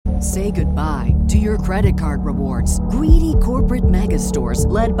Say goodbye to your credit card rewards. Greedy corporate mega stores,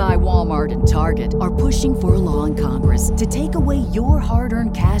 led by Walmart and Target, are pushing for a law in Congress to take away your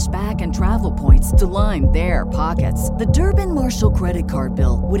hard-earned cash back and travel points to line their pockets. The Durbin-Marshall credit card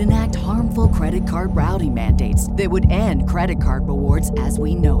bill would enact harmful credit card routing mandates that would end credit card rewards as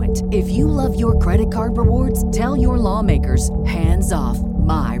we know it. If you love your credit card rewards, tell your lawmakers, hands off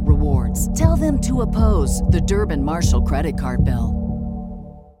my rewards. Tell them to oppose the Durbin-Marshall credit card bill.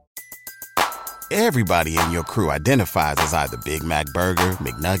 Everybody in your crew identifies as either Big Mac Burger,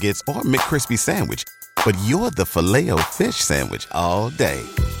 McNuggets, or McCrispy Sandwich. But you're the Filet-O-Fish Sandwich all day.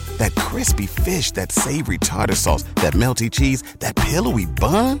 That crispy fish, that savory tartar sauce, that melty cheese, that pillowy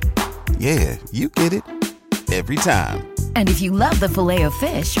bun. Yeah, you get it. Every time. And if you love the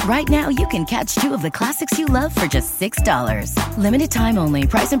Filet-O-Fish, right now you can catch two of the classics you love for just $6. Limited time only.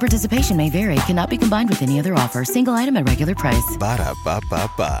 Price and participation may vary. Cannot be combined with any other offer. Single item at regular price.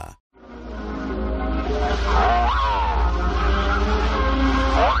 Ba-da-ba-ba-ba.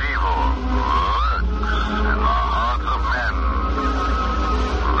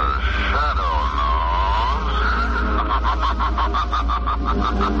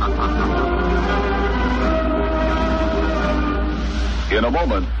 In a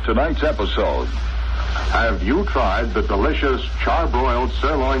moment, tonight's episode. Have you tried the delicious charbroiled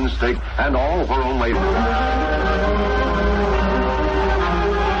sirloin steak and all for only...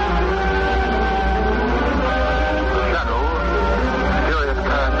 Shadow, mysterious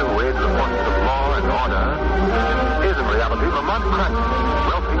character who aids the forces of law and order, is in reality Lamont Cranston,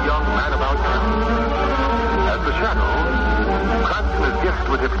 wealthy young man about town. As the Shadow, Cranston is gifted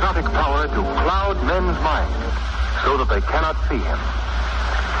with hypnotic power to cloud men's minds so that they cannot see him.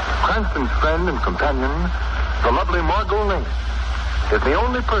 Cranston's friend and companion, the lovely Margot Lane, is the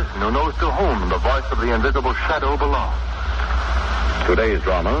only person who knows to whom the voice of the invisible Shadow belongs. Today's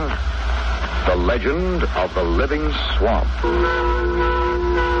drama, The Legend of the Living Swamp.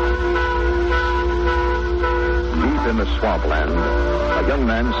 Deep in the swampland, a young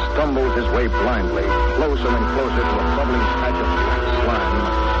man stumbles his way blindly, closer and closer to a bubbling patch of black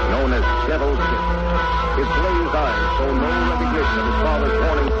slime known as Devil's Dip. His glazed eyes show no recognition of his father's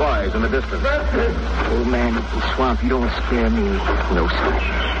warning cries in the distance. Old man, the swamp, you don't scare me. No, sir.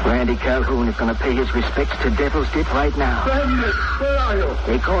 Randy Calhoun is going to pay his respects to Devil's Dip right now. Randy, where are you?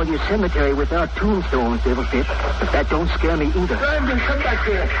 They call you cemetery without tombstones, Devil's Dip, but that don't scare me either. Randy, come back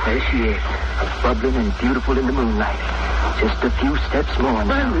here. There she is, bubbling and beautiful in the moonlight. Just a few steps more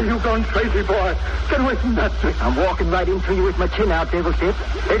now. Randy, you gone crazy, boy. Get away from that thing. I'm walking right into you with my chin out, Devil's Dip.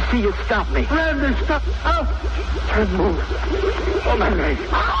 Let's see you stop me. Randy, stop. Out. Can't move. Oh, my leg.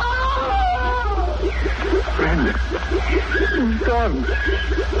 Randy, he's gone.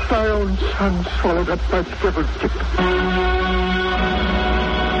 My own son swallowed up by Devil's Dip.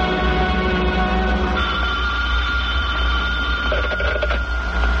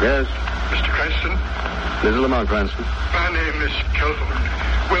 Yes? Mr. Cranston? This is Lamont Cranston. My name is Calhoun.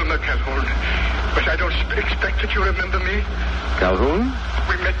 Wilmer Calhoun. But I don't expect that you remember me. Calhoun?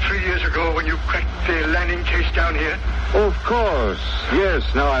 We met 3 years ago when you cracked the Lanning case down here. Oh, of course. Yes,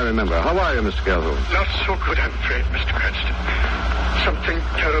 now I remember. How are you, Mr. Calhoun? Not so good, I'm afraid, Mr. Cranston. Something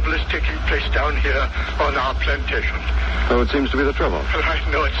terrible is taking place down here on our plantation. Oh, it seems to be the trouble. Well, I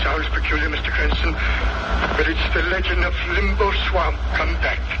know it sounds peculiar, Mr. Cranston, but it's the legend of Limbo Swamp come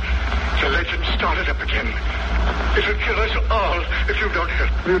back. The legend started up again. It'll kill us all if you don't help.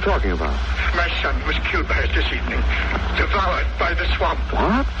 What are you talking about? My son was killed by it this evening. Devoured by the swamp.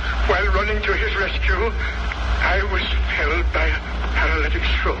 What? While running to his rescue, I was held by a paralytic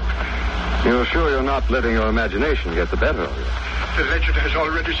stroke. You're sure you're not letting your imagination get the better of you? The legend has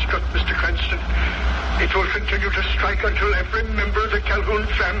already struck, Mr. Cranston. It will continue to strike until every member of the Calhoun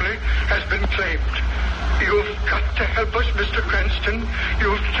family has been claimed. You've got to help us, Mr. Cranston.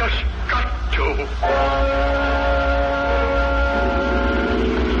 You've just got to.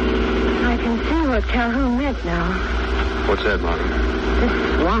 I can see what Calhoun meant now. What's that, Martin? This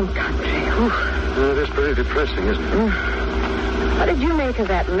swamp country. It is pretty depressing, isn't it? What did you make of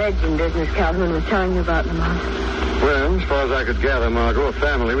that legend business Calhoun was telling you about, Lamont? Well, as far as I could gather, Margot, a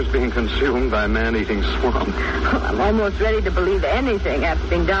family was being consumed by a man-eating swamp. Oh, I'm almost ready to believe anything after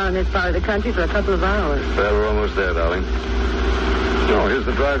being down in this part of the country for a couple of hours. Well, we're almost there, darling. Oh, here's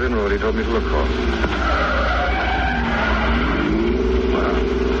the drive-in road he told me to look for. Well,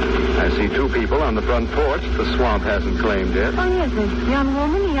 I see two people on the front porch the swamp hasn't claimed yet. Oh, yes, a young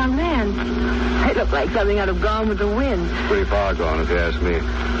woman, a young man. They look like something out of Gone with the Wind. Pretty far gone, if you ask me.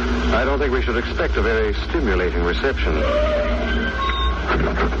 I don't think we should expect a very stimulating reception.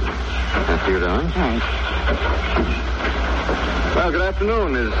 After you, darling. Thanks. Well, good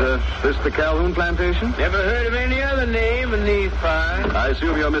afternoon. Is this the Calhoun plantation? Never heard of any other name in these parts. I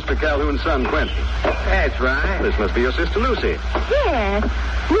assume you're Mr. Calhoun's son, Quentin. That's right. This must be your sister, Lucy. Yes.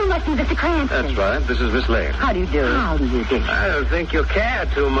 You must be Mr. Cranston. That's right. This is Miss Lane. How do you do? How do you do? I don't think you'll care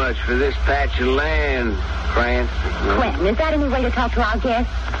too much for this patch of land, Cranston. Quentin, is that any way to talk to our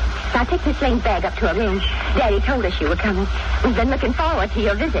guests? Now, take Miss Lane's bag up to her room. Daddy told us you were coming. We've been looking forward to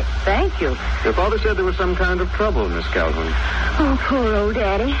your visit. Thank you. Your father said there was some kind of trouble, Miss Calhoun. Oh, poor old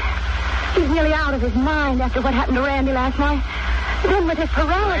Daddy. He's nearly out of his mind after what happened to Randy last night. Then with his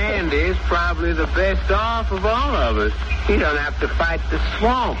paralysis. Randy's probably the best off of all of us. He don't have to fight the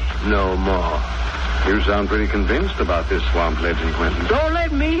swamp no more. You sound pretty convinced about this swamp legend, Quentin. Don't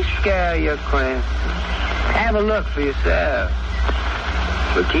let me scare you, Cranston. Have a look for yourself.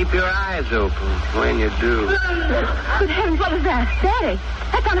 But keep your eyes open when you do. Good heavens, what was that? Daddy.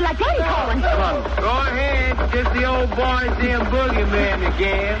 That sounded like Daddy calling. Come on. Go ahead. Just the old boy seeing boogeyman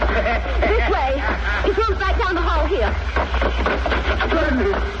again. This way. His room's right down the hall here.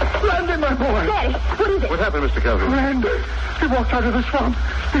 Randy, my boy. Daddy, what is it? What happened, Mr. Calhoun? Randy, he walked out of the swamp.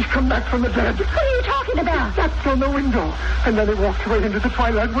 He's come back from the dead. What are you talking about? That's on the window. And then he walked away into the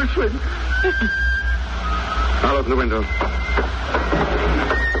twilight whistling. Listen. I'll open the window.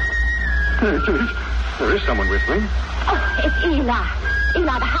 There it is. There is someone whistling. Oh, it's Eli.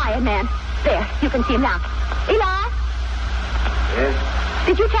 Eli, the hired man. There, you can see him now. Eli? Yes?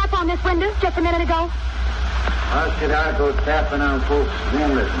 Did you tap on this window just a minute ago? How should I go tapping on folks'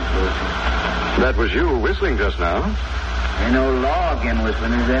 windows, Lucy? That was you whistling just now. Ain't no law again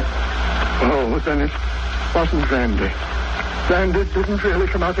whistling, is there? Oh, then it wasn't Randy. Randy didn't really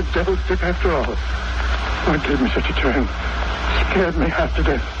come out of Devil's Dip after all. Oh, it gave me such a turn. Scared me half to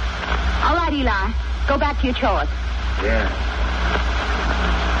death. All right, Eli. Go back to your chores. Yeah.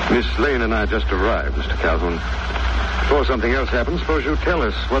 Miss Lane and I just arrived, Mr. Calhoun. Before something else happens, suppose you tell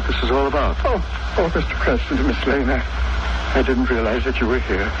us what this is all about. Oh, Mr. Cranston and Miss Lane, I didn't realize that you were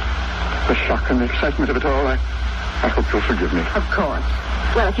here. The shock and the excitement of it all, I hope you'll forgive me. Of course.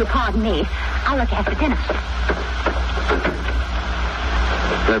 Well, if you'll pardon me, I'll look after dinner.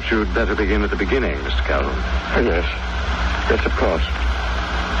 Perhaps you'd better begin at the beginning, Mr. Calhoun. Yes, of course.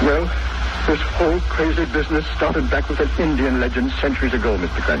 Well, this whole crazy business started back with an Indian legend centuries ago,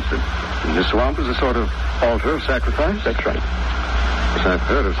 Mr. Cranston. The swamp is a sort of altar of sacrifice? That's right. Yes, I've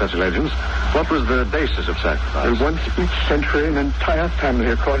heard of such legends. What was the basis of sacrifice? Well, once each century, an entire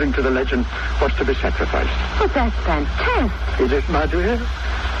family, according to the legend, was to be sacrificed. Oh, that's fantastic. It is, my dear.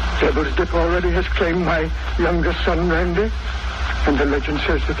 Devil's Dip already has claimed my youngest son, Randy. And the legend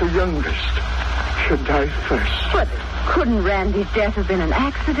says that the youngest should die first. But couldn't Randy's death have been an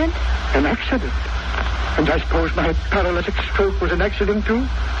accident? An accident? And I suppose my paralytic stroke was an accident, too?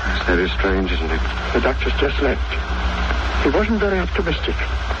 Yes, that is strange, isn't it? The doctor's just left. He wasn't very optimistic.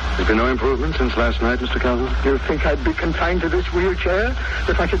 There's been no improvement since last night, Mr. Calhoun? You think I'd be confined to this wheelchair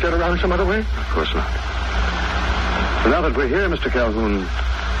if I could get around some other way? Of course not. Well, now that we're here, Mr. Calhoun,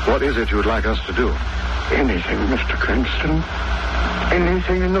 what is it you would like us to do? Anything, Mr. Cranston.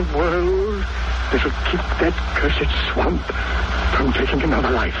 Anything in the world that'll keep that cursed swamp from taking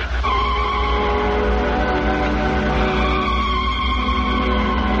another life.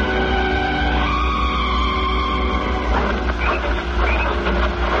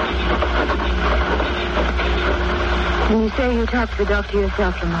 Can you say you talked to the doctor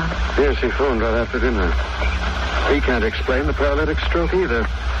yourself, Lamont? Yes, he phoned right after dinner. He can't explain the paralytic stroke either.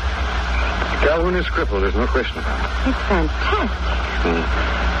 Calhoun is crippled, there's no question about it. It's fantastic.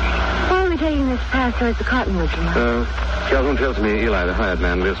 Why are we taking this path towards the cottonwoods, Lamont? Calhoun tells me Eli, the hired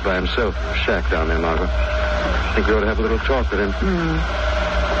man, lives by himself in a shack down there, Margaret. I think we ought to have a little talk with him.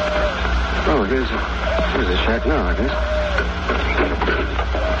 Oh, here's the shack now, I guess.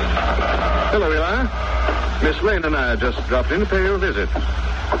 Hello, Eli. Miss Lane and I just dropped in to pay you a visit.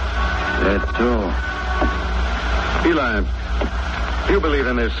 That's so. Eli, do you believe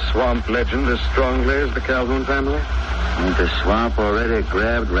in this swamp legend as strongly as the Calhoun family? Ain't the swamp already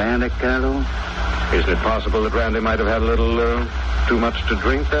grabbed Randy Calhoun? Isn't it possible that Randy might have had a little too much to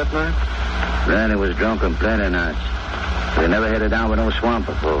drink that night? Randy was drunk on plenty nights. He never headed down with no swamp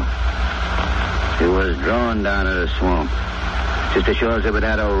before. He was drawn down to the swamp, just as sure as if it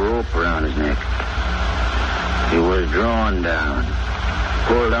had a rope around his neck. He was drawn down,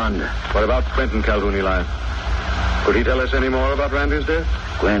 pulled under. What about Quentin Calhoun, Eli? Could he tell us any more about Randy's death?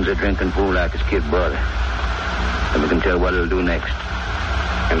 Gwen's a drinking fool like his kid brother. And we can tell what he'll do next.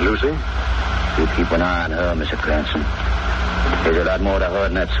 And Lucy? You keep an eye on her, Mr. Cranston. There's a lot more to her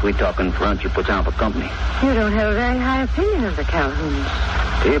than that sweet-talking front you put on for company. You don't have a very high opinion of the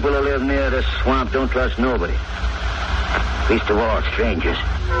Calhouns. People who live near this swamp don't trust nobody. Least of all, strangers.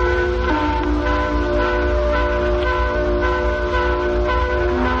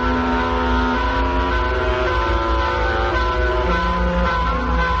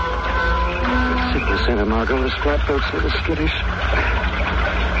 Santa Margot, the flatboats are skittish. I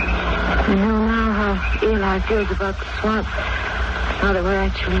know now how Eli feels about the swamp. Now that we're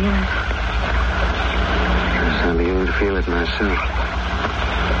actually in it. Yes, I'm beginning to feel it myself.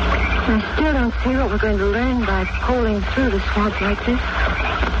 I still don't see what we're going to learn by poling through the swamp like this.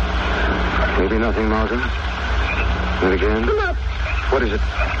 Maybe nothing, Margot. Then again. Come up. What is it?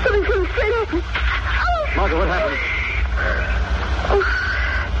 Something's coming straight at me. Margot, what happened? Oh,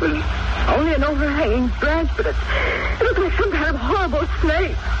 only an overhanging branch, but it looks like some kind of horrible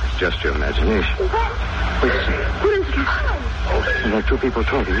snake. It's just your imagination. Wait a second. What is it? There are two people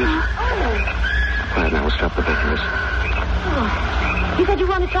talking, listen. Quiet now, we'll stop the boat and listen. You said you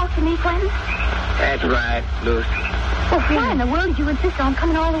want to talk to me, Quentin? That's right, Lucy. Well, why in the world did you insist on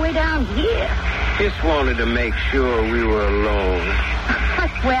coming all the way down here? Just wanted to make sure we were alone. I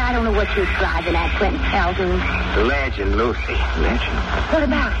swear I don't know what you're driving at, Quentin Calhoun. The legend, Lucy. Legend? What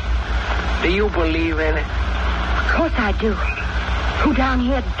about it? Do you believe in it? Of course I do. Who down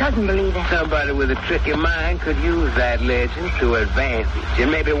here doesn't believe it? Somebody with a tricky mind could use that legend to advantage and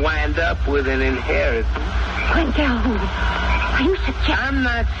maybe wind up with an inheritance. Quentin Calhoun, are you suggesting? I'm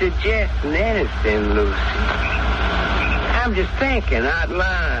not suggesting anything, Lucy. I'm just thinking out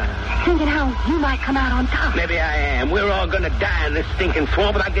loud. Thinking how you might come out on top. Maybe I am. We're all going to die in this stinking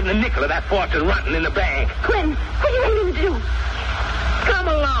swamp without getting a nickel of that fortune rotting in the bank. Quentin, what are you aiming to do? Come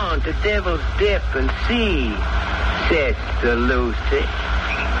along to Devil's Dip and see, Sister Lucy.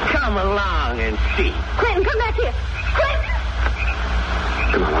 Come along and see. Quentin, come back here. Quentin!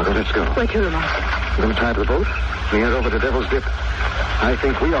 Come on, Margot, let's go. Wait till the moment. We're going to tie to the boat and head over to Devil's Dip. I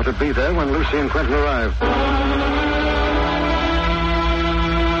think we ought to be there when Lucy and Quentin arrive.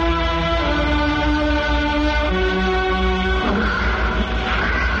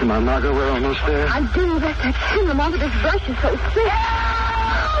 Come on, Margot, we're almost there. I'm doing the best I can, Lamont, but this brush is so thick.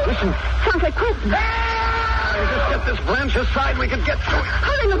 Listen. Sounds like Quentin. Just get this branch aside, we can get through it.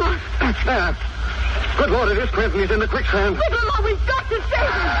 Hurry, Lamont. There. Good Lord, it is Quentin. He's in the quicksand. Quick, Lamont, we've got to save him.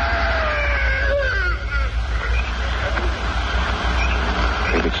 I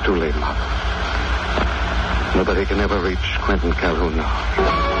think it's too late, Margot. Nobody can ever reach Quentin Calhoun now.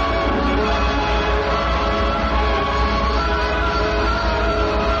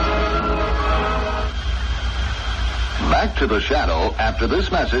 Back to the Shadow after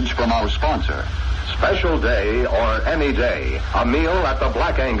this message from our sponsor. Special day or any day, a meal at the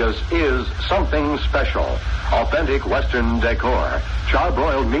Black Angus is something special. Authentic Western decor,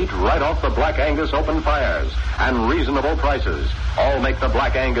 charbroiled meat right off the Black Angus open fires, and reasonable prices all make the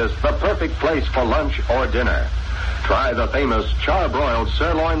Black Angus the perfect place for lunch or dinner. Try the famous charbroiled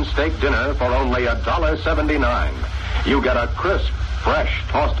sirloin steak dinner for only $1.79. You get a crisp, fresh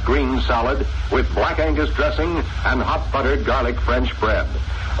tossed green salad with Black Angus dressing and hot buttered garlic French bread.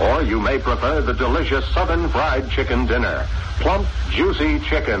 Or you may prefer the delicious Southern fried chicken dinner. Plump, juicy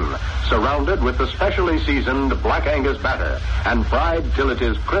chicken, surrounded with the specially seasoned Black Angus batter and fried till it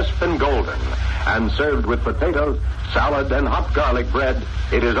is crisp and golden. And served with potatoes, salad, and hot garlic bread,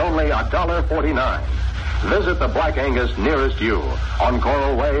 it is only $1.49. Visit the Black Angus nearest you on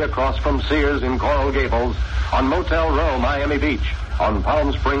Coral Way across from Sears in Coral Gables, on Motel Row, Miami Beach, on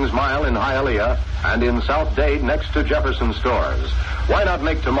Palm Springs Mile in Hialeah, and in South Dade next to Jefferson Stores. Why not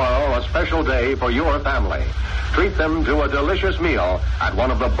make tomorrow a special day for your family? Treat them to a delicious meal at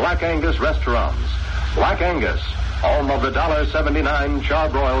one of the Black Angus restaurants. Black Angus, home of the $1.79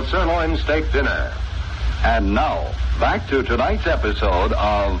 charbroiled sirloin steak dinner. And now, back to tonight's episode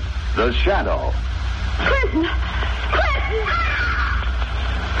of The Shadow. Quentin! Quentin!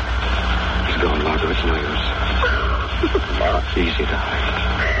 He's gone, Margot. It's no use. Easy, darling.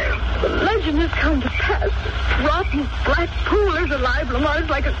 The legend has come to pass. This rotten black pool is alive, Lamont. It's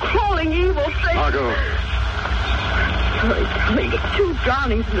like a crawling evil thing. Margot. Sorry, darling. 2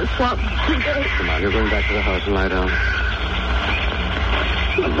 drownings in the swamp in 2 days. Come on, you're going back to the house and lie down.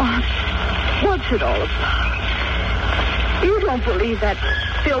 Lamont, what's it all about? You don't believe that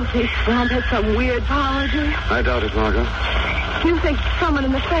filthy swamp has some weird power, do you? I doubt it, Margot. You think someone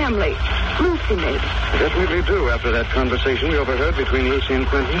in the family, Lucy maybe? I definitely do, after that conversation we overheard between Lucy and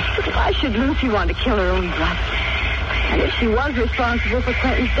Quentin. But why should Lucy want to kill her own brother? And if she was responsible for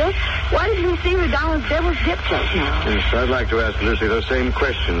Quentin's death, why did we see her down at Devil's Dip just now? Yes, I'd like to ask Lucy those same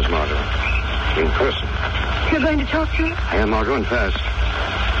questions, Margot. In person. You're going to talk to her? I am, Margot, and fast.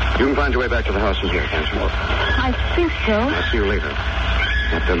 You can find your way back to the house from here, can't you? I think so. I'll see you later.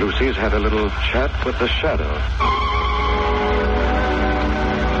 After Lucy's had a little chat with the Shadow.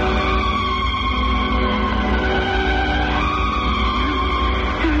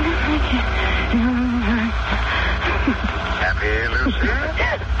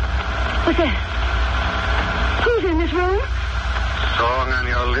 on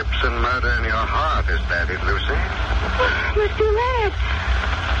your lips and murder in your heart, is that it, Lucy? Must be mad.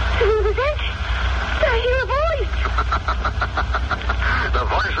 The room is empty. I hear a voice. The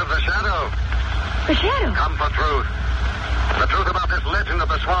voice of the shadow. The shadow? Come for truth. The truth about this legend of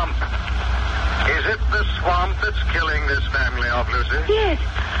the swamp. Is it the swamp that's killing this family off, Lucy? Yes.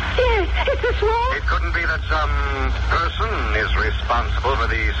 Yes, it's the swamp. It couldn't be that some person is responsible for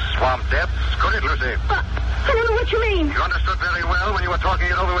these swamp deaths, could it, Lucy? I don't know what you mean. You understood very well when you were talking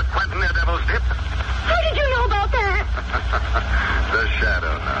it over with Quentin near Devil's Dip. How did you know about that? The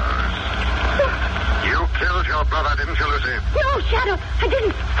shadow knows. You killed your brother, didn't you, Lucy? No, Shadow, I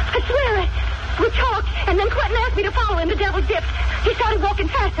didn't. I swear it. We talked, and then Quentin asked me to follow him to Devil's Dip. He started walking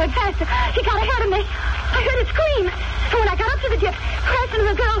faster and faster. He got ahead of me. I heard it scream. And when I got up to the dip, Cranston and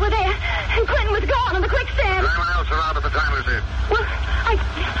the girl were there, and Quentin was gone on the quicksand. Was anyone else around at the time, Lucy? Well, I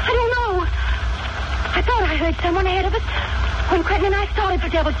don't know. I thought I heard someone ahead of us when Quentin and I started for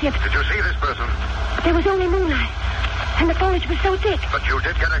Devil's Dip. Did you see this person? There was only moonlight, and the foliage was so thick. But you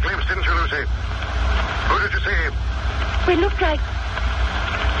did get a glimpse, didn't you, Lucy? Who did you see? It looked like...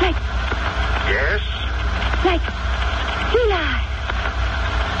 Yes? Like Eli.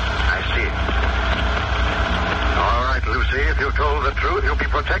 I see. All right, Lucy, if you told the truth, you'll be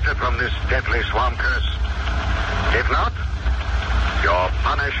protected from this deadly swamp curse. If not, your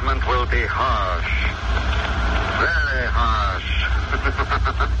punishment will be harsh. Very harsh.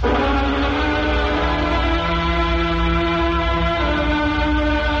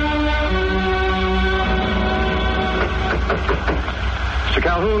 Mr.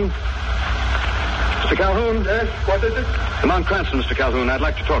 Calhoun? Mr. Calhoun? Yes, what is it? Lamont Cranston, Mr. Calhoun. I'd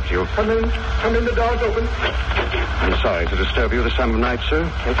like to talk to you. Come in. Come in, the door's open. I'm sorry to disturb you this time of night, sir.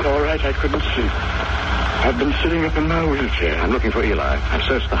 It's all right, I couldn't sleep. I've been sitting up in my wheelchair. I'm looking for Eli. I've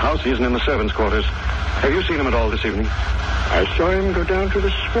searched the house. He isn't in the servants' quarters. Have you seen him at all this evening? I saw him go down to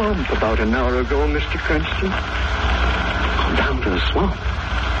the swamp about an hour ago, Mr. Cranston. Go down to the swamp?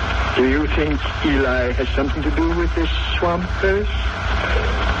 Do you think Eli has something to do with this swamp curse?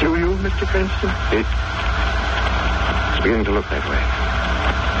 Do you, Mr. Cranston? It's beginning to look that way.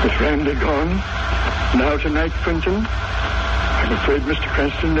 Is Randy gone? Now tonight, Quentin? I'm afraid, Mr.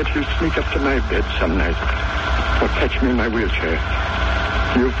 Cranston, that he'll sneak up to my bed some night. Or catch me in my wheelchair.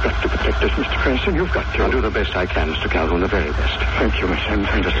 You've got to protect us, Mr. Cranston. You've got to. I'll do the best I can, Mr. Calhoun, the very best. Thank you, my son.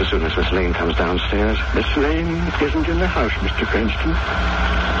 Thank Just you. as soon as Miss Lane comes downstairs. Miss Lane isn't in the house, Mr. Cranston.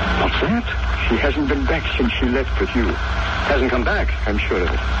 What's that? She hasn't been back since she left with you. Hasn't come back? I'm sure of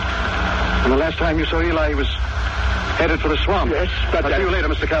it. And the last time you saw Eli, he was headed for the swamp. Yes, but... I'll see you later,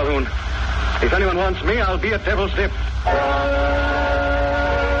 Mr. Calhoun. If anyone wants me, I'll be at Devil's Dip.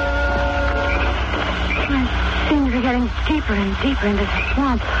 My sins are getting deeper and deeper into the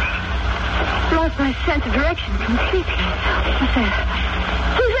swamp. Lost my sense of direction completely. What's that?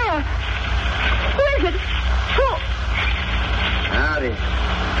 Who's there? Who is it? Who? Howdy.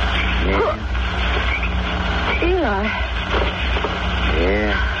 Yeah. Eli.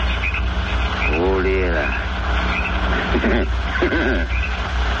 Yeah. Old Eli.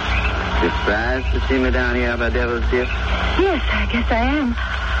 Surprised to see me down here by Devil's Dip? Yes, I guess I am.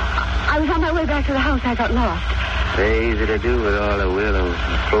 I was on my way back to the house. I got lost. Very easy to do with all the willows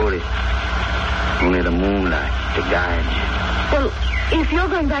and foliage. Only the moonlight to guide you. Well, if you're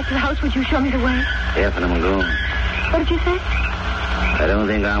going back to the house, would you show me the way? If I'm going. What did you say? I don't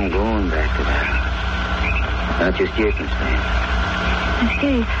think I'm going back to the house. Not just yet, Miss Lane. I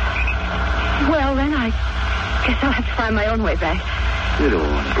see. Well, then, I guess I'll have to find my own way back. You don't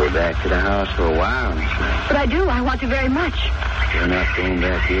want to go back to the house for a while, Miss Lane. But I do. I want to very much. You're not going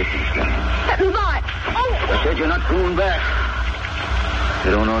back yet, Miss Lane. Let me by. Oh! I said you're not going back.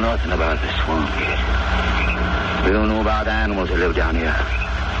 You don't know nothing about the swamp yet. We don't know about the animals that live down here.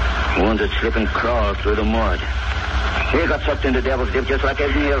 The ones that slip and crawl through the mud. They got sucked into Devil's Dip just like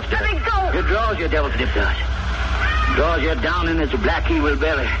everything else does. Let me go! It draws you, Devil's Dip does. Draws you down in its black evil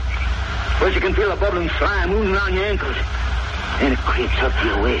belly. Where you can feel a bubbling slime moving around your ankles. Then it creeps up to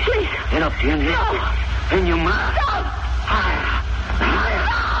your waist. Please. Then up to your neck. No. And your mouth. No. Higher. Higher.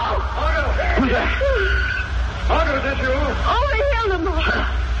 Who's that? Margaret, is that you? Only him, Lamont.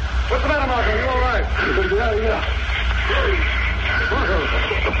 What's the matter, Margaret? You all right? Yeah.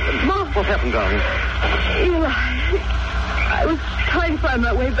 Mom. What happened, darling? Eli. I was trying to find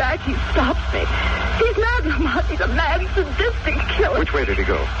my way back. He stopped me. He's mad, Lamont. He's a mad, sadistic killer. Which way did he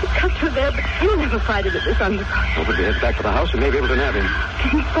go? He cut through there, but you'll never find him at this underground. Well, if we head back to the house, we may be able to nab him.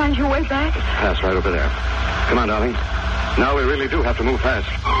 Can you find your way back? Pass right over there. Come on, darling. Now we really do have to move fast.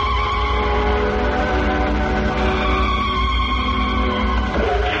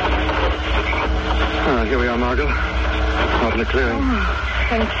 Here we are, Margot. Out in the clearing. Oh,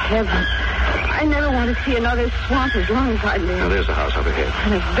 thank heaven. I never want to see another swamp as long as I live. Now, there's the house up ahead.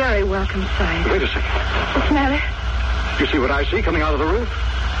 And a very welcome sight. Wait a second. What's the matter? You see what I see coming out of the roof?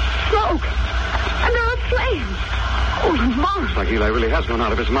 Smoke. And there are flames. Oh, Lamont. Looks like Eli really has gone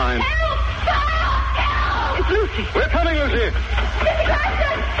out of his mind. Help! Help! It's Lucy. We're coming, Lucy. Mr.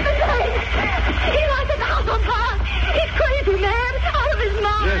 Cranston! Mr. Eli set the house on fire. He's crazy, man. Out of his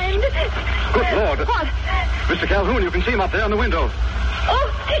mind. Yes. Good Lord. What? Mr. Calhoun, you can see him up there on the window. Oh,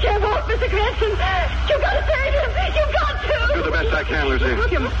 he can't walk, Mr. Cranston. You've got to save him. You've got to. Do the best I can, Lucy.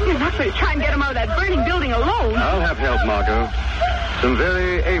 You're not going to try and get him out of that burning building alone. I'll have help, Margot. Some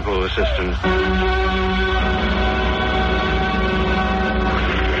very able assistance.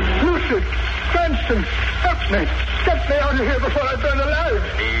 Lucy, Cranston, help me. Get me out of here before I burn alive.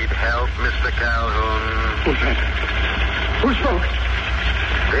 Need help, Mr. Calhoun? Who's that? Who spoke?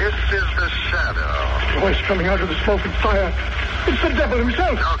 This is the Shadow. Voice coming out of the smoke and fire. It's the devil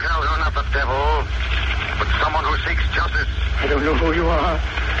himself. No, Calhoun, not the devil, but someone who seeks justice. I don't know who you are,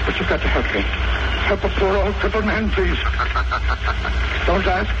 but you've got to help me. Help a poor old crippled man, please. Don't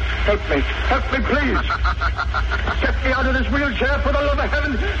ask. Help me. Help me, please. Get me out of this wheelchair for the love of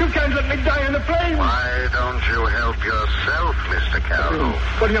heaven. You can't let me die in the flames. Why don't you help yourself, Mr. Calhoun?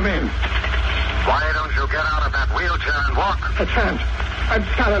 What do you mean? Why don't you get out of that wheelchair and walk? I can't. I'm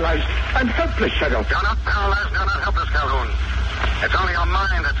paralyzed. I'm helpless, Shadow. You're not paralyzed. You're not helpless, Calhoun. It's only your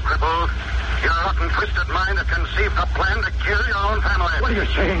mind that's crippled. Your rotten, twisted mind that conceived a plan to kill your own family. What are you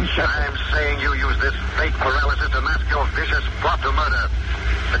saying, Shadow? I'm saying you use this fake paralysis to mask your vicious plot to murder.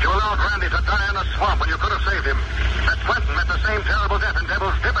 That you allowed Randy to die in the swamp when you could have saved him. That Quentin met the same terrible death in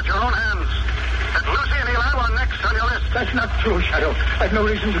Devil's Dip at your own hands. That Lucy and Eli were next on your list. That's not true, Shadow. I've no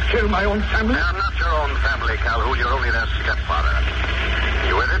reason to kill my own family. They're not your own family, Calhoun. You're only their stepfather.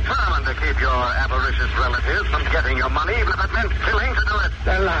 You were determined to keep your avaricious relatives from getting your money, even if it meant killing to do it.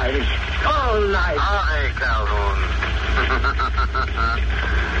 They're lies. All lies. Are they, Calhoun?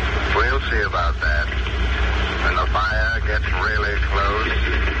 We'll see about that. When the fire gets really close,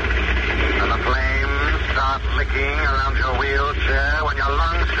 and the flames start licking around your wheelchair, when your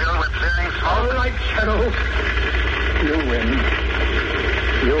lungs fill with searing smoke. All right, Shadow. You win.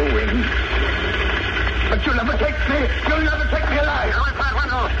 You win. But you'll never take me. You'll never take me alive. Go in that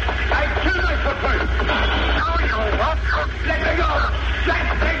window. I killed my foot. No, you won't. Let me go. Let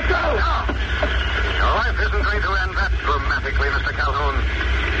me go. No. Your life isn't going to end that dramatically, Mr. Calhoun.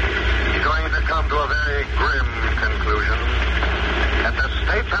 It's going to come to a very grim conclusion at the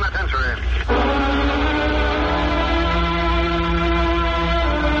state penitentiary.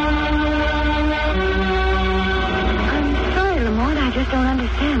 I'm sorry, Lamont. I just don't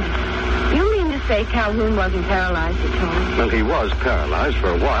understand it. You mean to say Calhoun wasn't paralyzed at all? Well, he was paralyzed for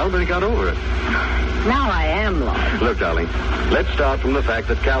a while, but he got over it. Now I am lost. Look, darling, let's start from the fact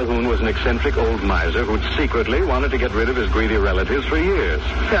that Calhoun was an eccentric old miser who'd secretly wanted to get rid of his greedy relatives for years.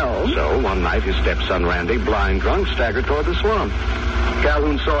 So, one night, his stepson Randy, blind drunk, staggered toward the swamp.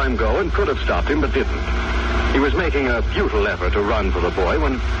 Calhoun saw him go and could have stopped him, but didn't. He was making a futile effort to run for the boy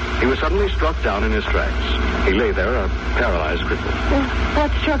when he was suddenly struck down in his tracks. He lay there, a paralyzed cripple. Well,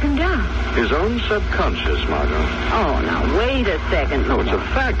 what struck him down? His own subconscious, Margot. Oh, now, wait a second. No, it's a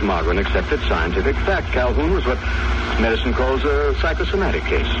fact, Margot, an accepted scientific fact. Calhoun was what medicine calls a psychosomatic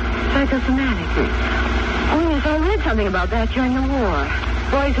case. Psychosomatic? Oh, yes, I read something about that during the war.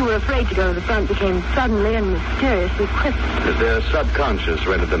 Boys who were afraid to go to the front became suddenly and mysteriously crippled. Because their subconscious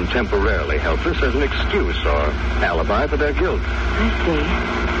rendered them temporarily helpless as an excuse or alibi for their guilt. I see.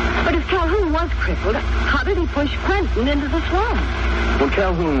 But if Calhoun was crippled, how did he push Quentin into the swamp? When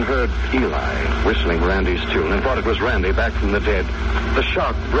Calhoun heard Eli whistling Randy's tune and thought it was Randy back from the dead, the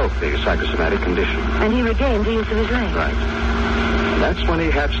shock broke the psychosomatic condition. And he regained the use of his legs. Right. And that's when he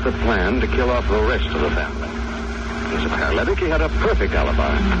hatched the plan to kill off the rest of the family. As a paralytic, he had a perfect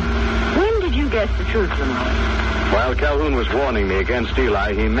alibi. When did you guess the truth, Lamont? While Calhoun was warning me against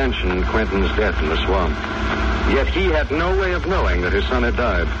Eli, he mentioned Quentin's death in the swamp. Yet he had no way of knowing that his son had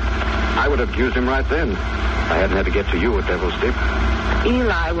died. I would have accused him right then. I hadn't had to get to you at Devil's Dip.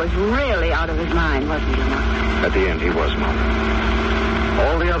 Eli was really out of his mind, wasn't he, Lamont? At the end, he was, Mom.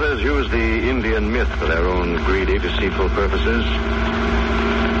 All the others used the Indian myth for their own greedy, deceitful purposes.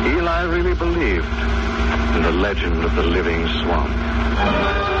 Eli really believed in the legend of the living swamp.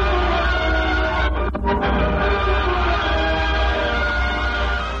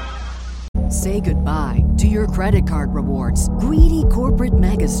 Say goodbye to your credit card rewards. Greedy corporate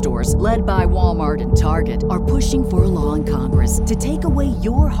mega stores, led by Walmart and Target, are pushing for a law in Congress to take away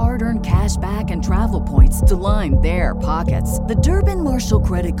your hard-earned cash back and travel points to line their pockets. The Durbin-Marshall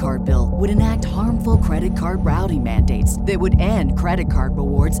credit card bill would enact harmful credit card routing mandates that would end credit card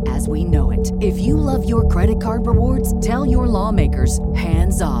rewards as we know it. If you love your credit card rewards, tell your lawmakers,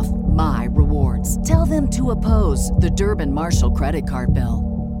 hands off my rewards. Tell them to oppose the Durbin-Marshall credit card bill.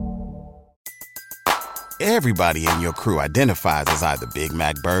 Everybody in your crew identifies as either Big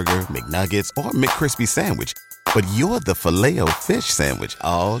Mac Burger, McNuggets, or McCrispy Sandwich. But you're the Filet-O-Fish Sandwich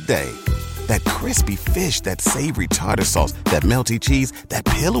all day. That crispy fish, that savory tartar sauce, that melty cheese, that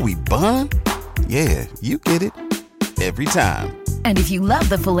pillowy bun. Yeah, you get it. Every time. And if you love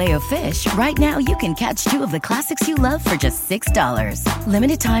the Filet-O-Fish, right now you can catch two of the classics you love for just $6.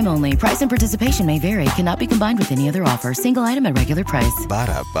 Limited time only. Price and participation may vary. Cannot be combined with any other offer. Single item at regular price.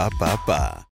 Ba-da-ba-ba-ba.